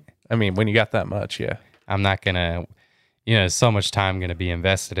can't. I mean, when you got that much, yeah. I'm not going to, you know, so much time going to be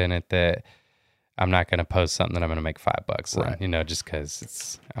invested in it that I'm not going to post something that I'm going to make $5 on, Right. you know, just because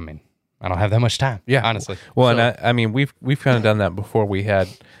it's, I mean, I don't have that much time. Yeah. Honestly. Well, So- and I mean, we've kind of done that before. We had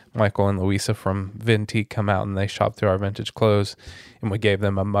Michael and Louisa from Vintique come out and they shopped through our vintage clothes, and we gave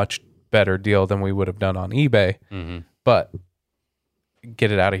them a much better deal than we would have done on eBay. Mm-hmm. But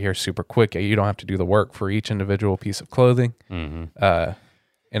get it out of here super quick. You don't have to do the work for each individual piece of clothing. Mm-hmm.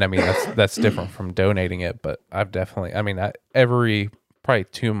 And I mean, that's different from donating it. But I've definitely, I mean, every probably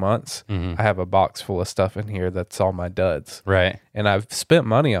 2 months, Mm-hmm. I have a box full of stuff in here that's all my duds. Right. And I've spent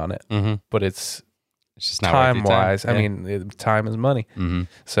money on it, Mm-hmm. but it's It's just not worth your time wise. time. I mean, time is money. Mm-hmm.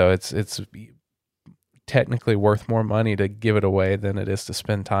 So it's technically worth more money to give it away than it is to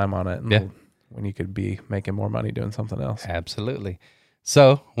spend time on it. Yeah. When you could be making more money doing something else. Absolutely.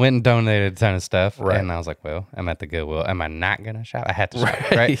 So went and donated a ton of stuff. Right. And I was like, well, I'm at the Goodwill. Am I not going to shop? I had to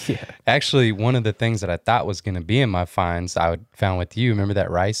shop, right? Yeah. Actually, one of the things that I thought was going to be in my finds, found with you. Remember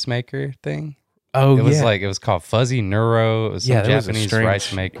that rice maker thing? Oh, It was like, it was called Fuzzy Neuro. It was some there was a Japanese strange-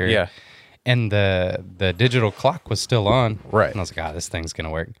 rice maker. Yeah. And the digital clock was still on. Right. And I was like, this thing's going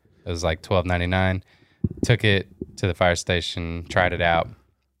to work. It was like $12.99. Took it to the fire station, tried it out.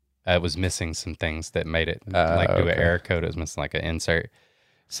 It was missing some things that made it do an okay. error code. It was missing like an insert.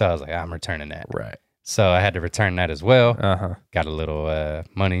 So I was like, I'm returning that. Right. So I had to return that as well. Uh-huh. Got a little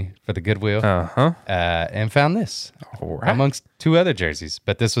money for the Goodwill Uh-huh. and found this All right. amongst two other jerseys.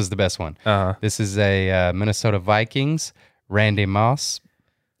 But this was the best one. Uh-huh. This is a Minnesota Vikings Randy Moss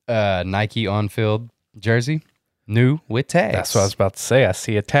Nike on-field jersey. New with tags. That's what I was about to say. I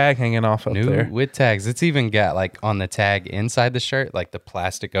see a tag hanging off up New there. with tags. It's even got like on the tag inside the shirt, like the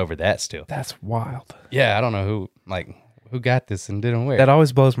plastic over that still. That's wild. Yeah, I don't know who got this and didn't wear it. That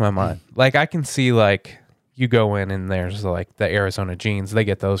always blows my mind. Like, I can see, like, you go in and there's, like, the Arizona jeans. They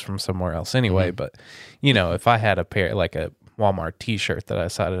get those from somewhere else anyway. Mm-hmm. But, you know, if I had a pair, like a Walmart T-shirt that I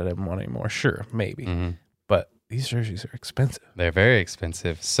decided I didn't want anymore, sure, maybe. Mm-hmm. But these jerseys are expensive. They're very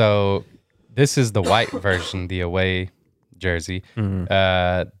expensive. So this is the white version, the away jersey.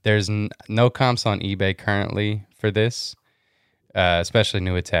 There's no comps on eBay currently for this, especially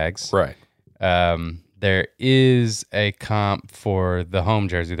new with tags. Right. There is a comp for the home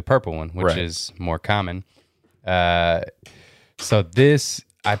jersey, the purple one, which Right. is more common. So this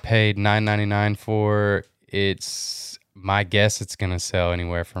I paid $9.99 for. It's my guess it's gonna sell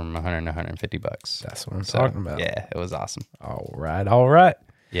anywhere from $100 to $150. That's what I'm So, talking about. Yeah, it was awesome. All right. All right.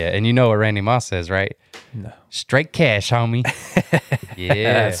 Yeah, and you know what Randy Moss says, right? No. Straight cash, homie. Yeah.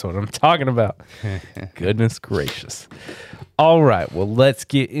 That's what I'm talking about. Goodness gracious. All right. Well, let's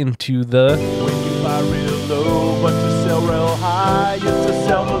get into the... When you buy real low, but you sell real high, it's the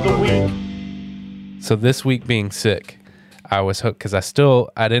sell of the week. So this week being sick, I was hooked because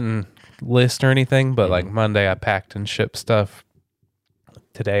I didn't list or anything, but like Monday I packed and shipped stuff.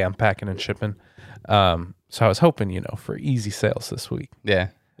 Today I'm packing and shipping. So I was hoping, for easy sales this week. Yeah.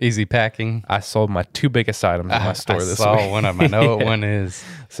 Easy packing. I sold my 2 biggest items in my store this week. I saw one of them. I know what one is.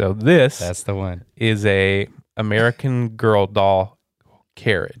 So this That's the one. is a American Girl doll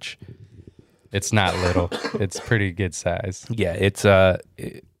carriage. It's not little. It's pretty good size. Yeah, it's I'm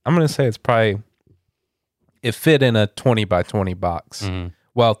gonna say it's probably it fit in a 20 by 20 box. Mm-hmm.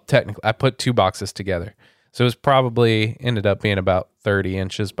 Well, technically, I put 2 boxes together, so it was probably ended up being about 30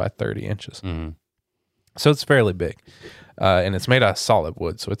 inches by 30 inches. Mm-hmm. So it's fairly big, and it's made out of solid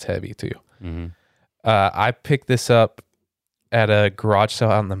wood, so it's heavy too. Mm-hmm. I picked this up at a garage sale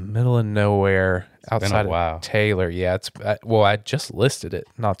out in the middle of nowhere outside of Taylor. Yeah, it's I just listed it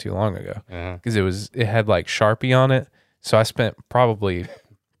not too long ago because it had like Sharpie on it. So I spent probably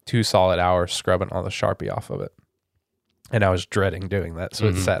 2 solid hours scrubbing all the Sharpie off of it, and I was dreading doing that. So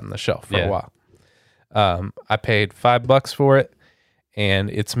it sat in the shelf for a while. I paid $5 for it, and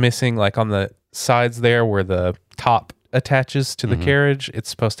it's missing like on the sides there where the top attaches to the carriage. It's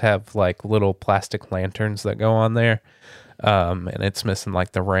supposed to have like little plastic lanterns that go on there. And it's missing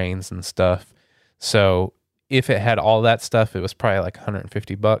like the reins and stuff. So if it had all that stuff, it was probably like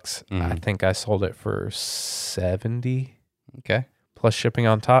 $150. I think I sold it for $70. Okay. Plus shipping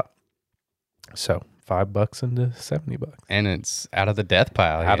on top. So $5 into $70. And it's out of the death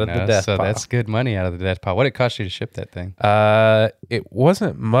pile. Out of the death pile. So that's good money out of the death pile. What did it cost you to ship that thing? It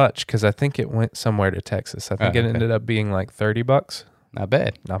wasn't much because I think it went somewhere to Texas. I think it ended up being like $30. Not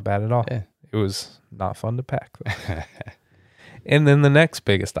bad. Not bad at all. Yeah. It was not fun to pack though. And then the next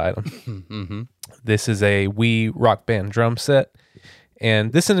biggest item. This is a Wii Rock Band drum set.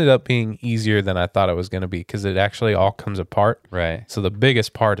 And this ended up being easier than I thought it was going to be because it actually all comes apart. Right. So the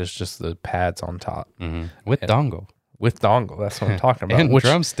biggest part is just the pads on top. With dongle. With dongle. That's what I'm talking about. And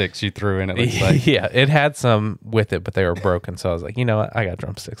drumsticks you threw in, it looks like. Yeah, it had some with it, but they were broken. So I was like, you know what? I got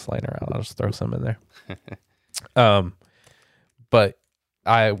drumsticks laying around. I'll just throw some in there. But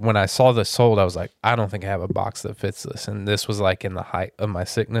when I saw this sold, I was like, I don't think I have a box that fits this. And this was like in the height of my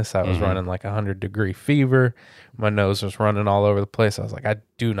sickness. I was running like 100-degree fever. My nose was running all over the place. I was like, I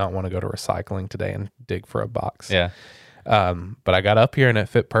do not want to go to recycling today and dig for a box. Yeah. But I got up here and it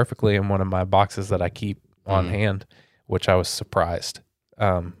fit perfectly in one of my boxes that I keep on hand, which I was surprised.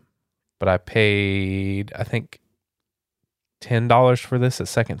 But I paid, I think, $10 for this at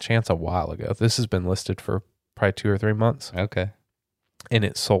Second Chance a while ago. This has been listed for probably 2 or 3 months. Okay. And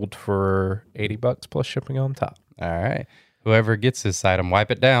it sold for $80 plus shipping on top. All right. Whoever gets this item, wipe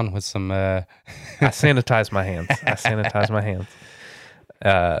it down with some... I sanitize my hands.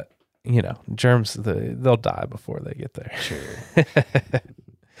 Germs, they'll die before they get there. Sure.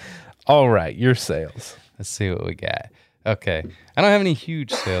 All right, your sales. Let's see what we got. Okay. I don't have any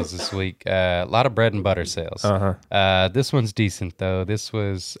huge sales this week. A lot of bread and butter sales. This one's decent, though.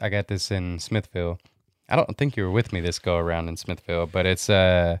 I got this in Smithville. I don't think you were with me this go around in Smithville, but it's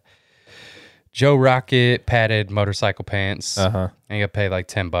Joe Rocket padded motorcycle pants. And you got to pay like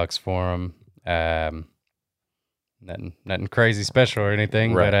 $10 for them. Nothing crazy special or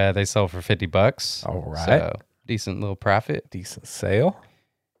anything, but they sold for $50. All right. So decent little profit. Decent sale.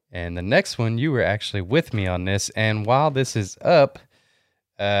 And the next one, you were actually with me on this. And while this is up,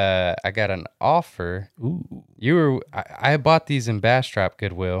 I got an offer. Ooh. I bought these in Bastrop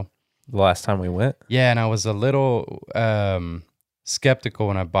Goodwill. The last time we went? Yeah, and I was a little skeptical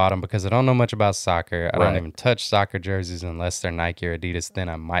when I bought them because I don't know much about soccer. I don't even touch soccer jerseys unless they're Nike or Adidas. Then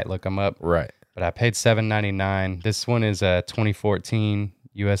I might look them up. Right. But I paid $7.99. This one is a 2014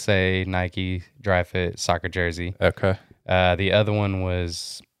 USA Nike Dry Fit soccer jersey. Okay. The other one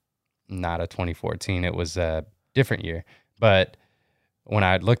was not a 2014. It was a different year. But when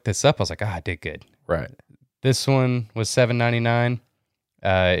I looked this up, I was like, I did good. Right. This one was $7.99.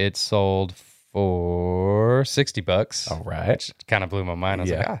 It sold for $60. All right. Which kind of blew my mind. I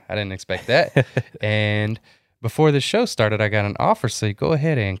was like, I didn't expect that. And before the show started, I got an offer. So you go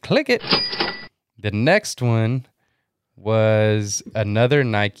ahead and click it. The next one was another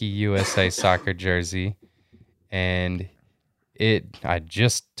Nike USA soccer jersey. And I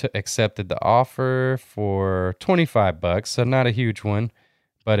just accepted the offer for $25. So not a huge one.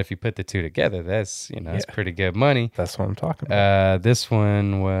 But if you put the two together, that's pretty good money. That's what I'm talking about. This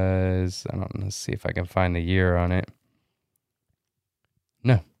one was, let's see if I can find the year on it.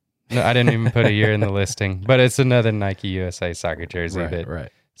 No, I didn't even put a year in the listing. But it's another Nike USA soccer jersey that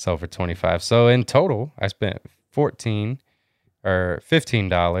sold for $25. So in total, I spent $15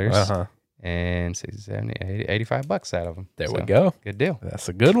 and $70, $85 out of them. There we go. Good deal. That's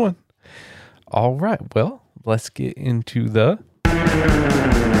a good one. All right. Well, let's get into the...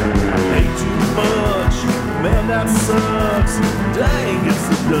 Ain't too much, man, that sucks. Dang, it's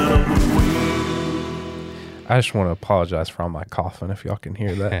the dud of the week. I just want to apologize for all my coughing. If y'all can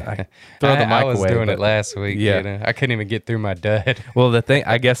hear that, I throw the mic I was away, doing but- it last week. Yeah. You know? I couldn't even get through my dud. Well, the thing,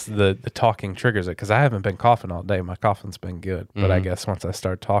 I guess the talking triggers it because I haven't been coughing all day. My coughing's been good, but I guess once I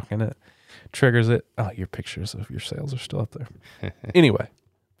start talking, it triggers it. Oh, your pictures of your sales are still up there. Anyway,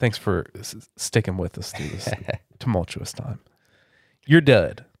 thanks for sticking with us through this tumultuous time. You're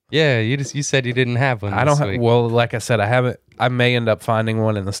dud. Yeah, you said you didn't have one. I don't this have. week. Well, like I said, I haven't. I may end up finding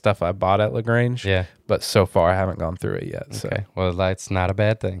one in the stuff I bought at LaGrange. Yeah. but so far I haven't gone through it yet. So Okay. Well, that's not a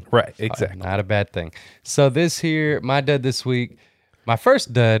bad thing. right, exactly. Not a bad thing. So this here, my dud this week, my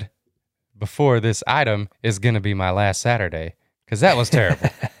first dud before this item is going to be my last Saturday because that was terrible.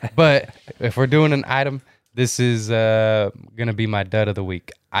 But if we're doing an item, this is going to be my dud of the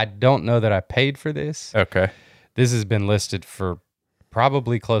week. I don't know that I paid for this. Okay. This has been listed for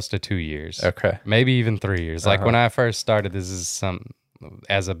probably close to 2 years. Okay. Maybe even 3 years. Like when I first started, this is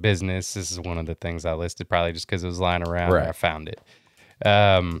as a business, this is one of the things I listed probably just because it was lying around Right. and I found it.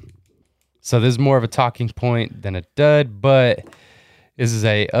 So this is more of a talking point than a dud, but this is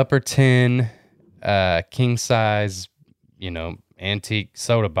a upper 10 king size, antique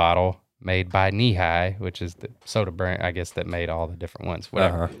soda bottle made by Knee High, which is the soda brand, I guess, that made all the different ones,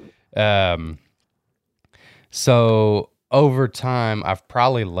 whatever. So over time, I've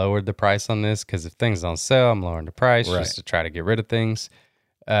probably lowered the price on this because if things don't sell, I'm lowering the price just to try to get rid of things.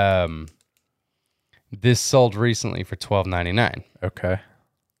 This sold recently for $12.99. Okay.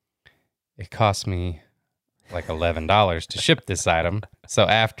 It cost me like $11 to ship this item. So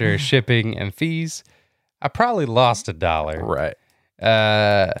after shipping and fees, I probably lost $1. Right.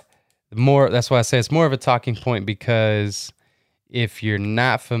 That's why I say it's more of a talking point because if you're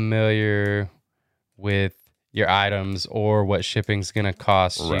not familiar with your items or what shipping's going to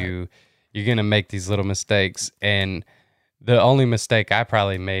cost you, you're going to make these little mistakes. And the only mistake I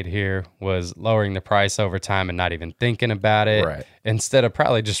probably made here was lowering the price over time and not even thinking about it instead of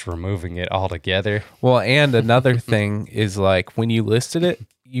probably just removing it altogether. Well, and another thing is like when you listed it,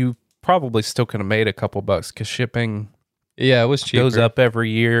 you probably still could have made a couple bucks because shipping Yeah, it was cheaper. goes up every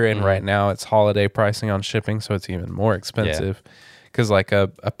year. And right now it's holiday pricing on shipping. So it's even more expensive because like a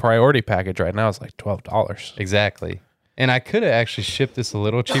priority package right now is like $12. Exactly. And I could have actually shipped this a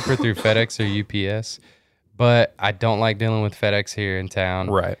little cheaper through FedEx or UPS, but I don't like dealing with FedEx here in town.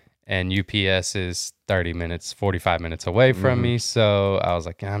 Right. And UPS is 30 minutes, 45 minutes away from me. So I was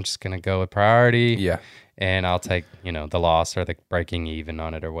like, I'm just going to go with priority. Yeah. And I'll take, the loss or the breaking even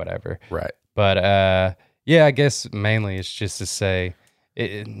on it or whatever. Right. But I guess mainly it's just to say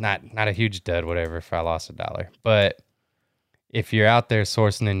not a huge dud, whatever, if I lost $1. But if you're out there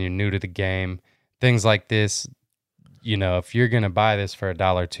sourcing and you're new to the game, things like this, if you're going to buy this for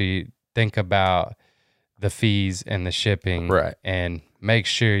 $1 or $2, think about the fees and the shipping. Right. And make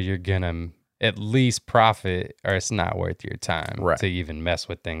sure you're going to at least profit or it's not worth your time to even mess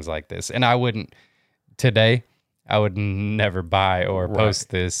with things like this. And I would never buy or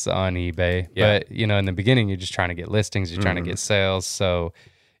post this on eBay. Yeah. But, in the beginning, you're just trying to get listings. You're trying to get sales. So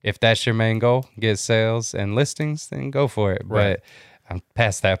if that's your main goal, get sales and listings, then go for it. Right. But I'm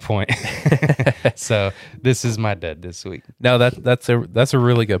past that point. So this is my dud this week. No, that's a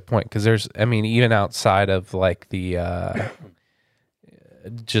really good point because even outside of like the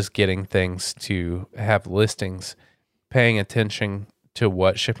just getting things to have listings, paying attention to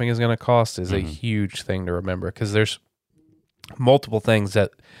what shipping is going to cost is a huge thing to remember because there's multiple things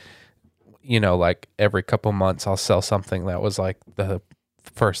that like every couple months I'll sell something that was like the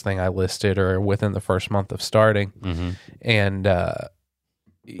first thing I listed or within the first month of starting, and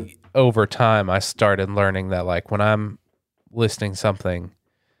over time I started learning that like when I'm listing something,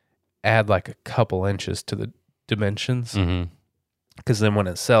 add like a couple inches to the dimensions because then when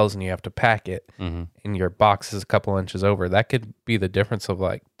it sells and you have to pack it and your box is a couple inches over, that could be the difference of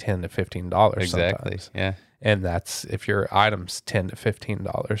like $10 to $15 Exactly. sometimes. Yeah. And that's if your item's $10 to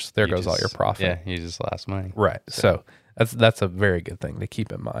 $15, there goes all your profit. Yeah, you just lost money. Right. So that's a very good thing to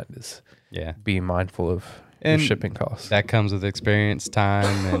keep in mind is be mindful of your shipping costs. That comes with experience,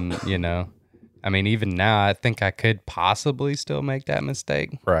 time, and even now I think I could possibly still make that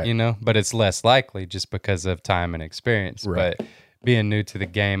mistake. Right. But it's less likely just because of time and experience. Right. But being new to the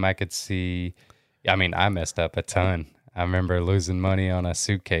game, I could see I messed up a ton. I remember losing money on a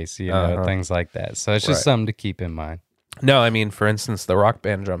suitcase, things like that. So it's just something to keep in mind. No, for instance, the Rock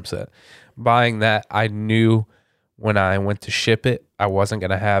Band drum set, buying that, I knew when I went to ship it, I wasn't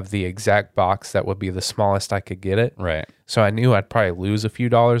going to have the exact box that would be the smallest I could get it. Right. So I knew I'd probably lose a few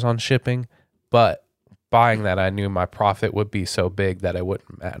dollars on shipping, but buying that, I knew my profit would be so big that it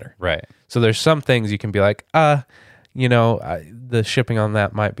wouldn't matter. Right. So there's some things you can be like, the shipping on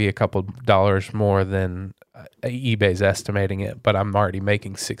that might be a couple dollars more than eBay's estimating it, but I'm already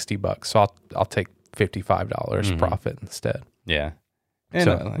making $60, so I'll take $55 profit instead. Yeah. And,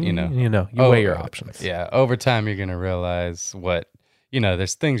 So you weigh your options. Yeah. Over time, you're going to realize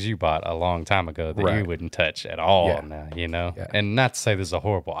there's things you bought a long time ago that you wouldn't touch at all now, Yeah. And not to say this is a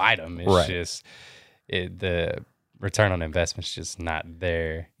horrible item. It's just the return on investment's just not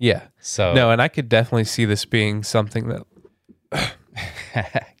there. Yeah. So no, and I could definitely see this being something that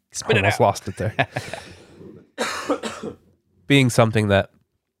spit it almost out. lost it there. Being something that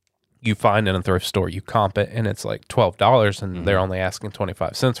you find in a thrift store, you comp it, and it's like $12, and they're only asking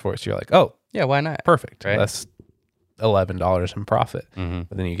 25 cents for it. So you're like, oh, Yeah, why not? perfect. Right. That's $11 in profit. But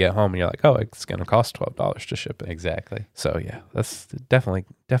then you get home and you're like, oh, it's going to cost $12 to ship it. Exactly. So yeah, that's definitely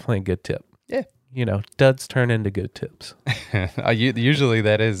a good tip. Yeah. Duds turn into good tips. Usually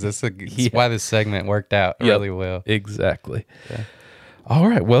that is. That's why this segment worked out really well. Exactly. Yeah. All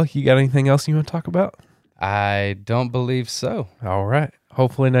right. Well, you got anything else you want to talk about? I don't believe so. All right.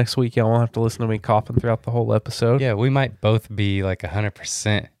 Hopefully next week y'all won't have to listen to me coughing throughout the whole episode. Yeah, we might both be like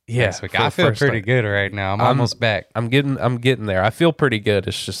 100% next week. for the I feel first pretty time. good right now. I'm almost back. I'm getting there. I feel pretty good.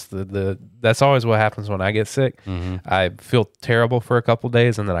 It's just that's always what happens when I get sick. I feel terrible for a couple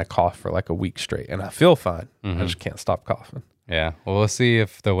days and then I cough for like a week straight and I feel fine. I just can't stop coughing. Yeah. Well, we'll see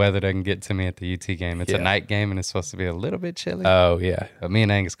if the weather doesn't get to me at the UT game. It's a night game and it's supposed to be a little bit chilly. Oh yeah. But me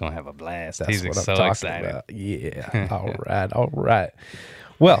and Angus going to have a blast. That's He's what so I'm talking excited. about. Yeah. All right.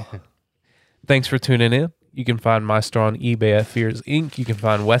 Well, thanks for tuning in. You can find my store on eBay at Fears Inc. You can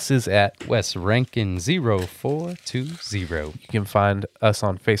find Wes's at Wes Rankin 0420. You can find us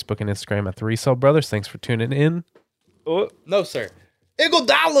on Facebook and Instagram at The Resale Brothers. Thanks for tuning in. No, sir.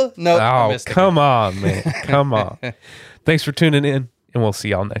 Iguodala. No. I Oh, missed it. come on, man. Come on. Thanks for tuning in, and we'll see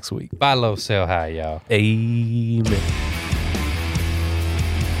y'all next week. Buy low, sell high, y'all. Amen.